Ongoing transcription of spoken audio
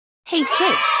Hey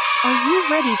kids, are you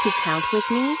ready to count with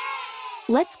me?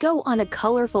 Let's go on a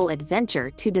colorful adventure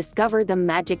to discover the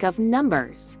magic of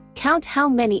numbers. Count how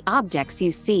many objects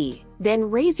you see,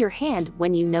 then raise your hand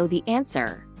when you know the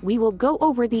answer. We will go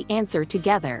over the answer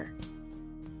together.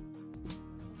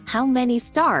 How many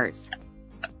stars?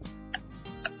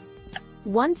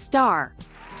 1 star.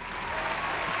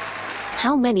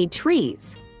 How many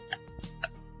trees?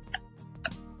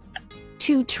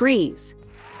 2 trees.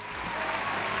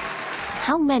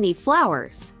 How many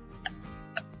flowers?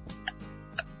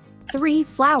 3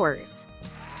 flowers.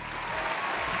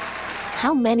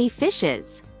 How many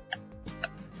fishes?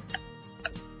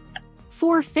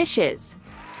 4 fishes.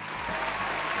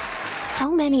 How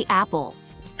many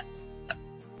apples?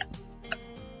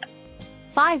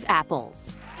 5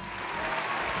 apples.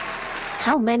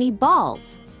 How many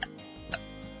balls?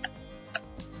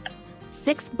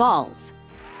 6 balls.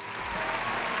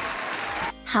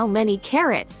 How many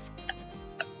carrots?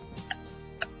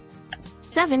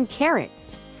 7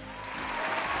 carrots.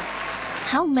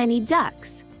 How many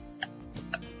ducks?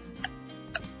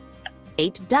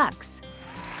 8 ducks.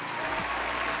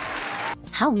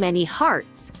 How many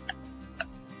hearts?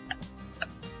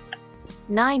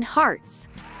 9 hearts.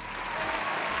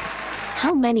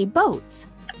 How many boats?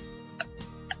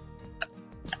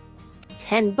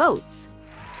 10 boats.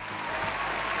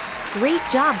 Great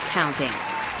job counting!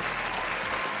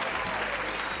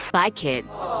 Bye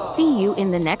kids. See you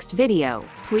in the next video.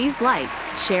 Please like,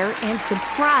 share and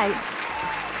subscribe.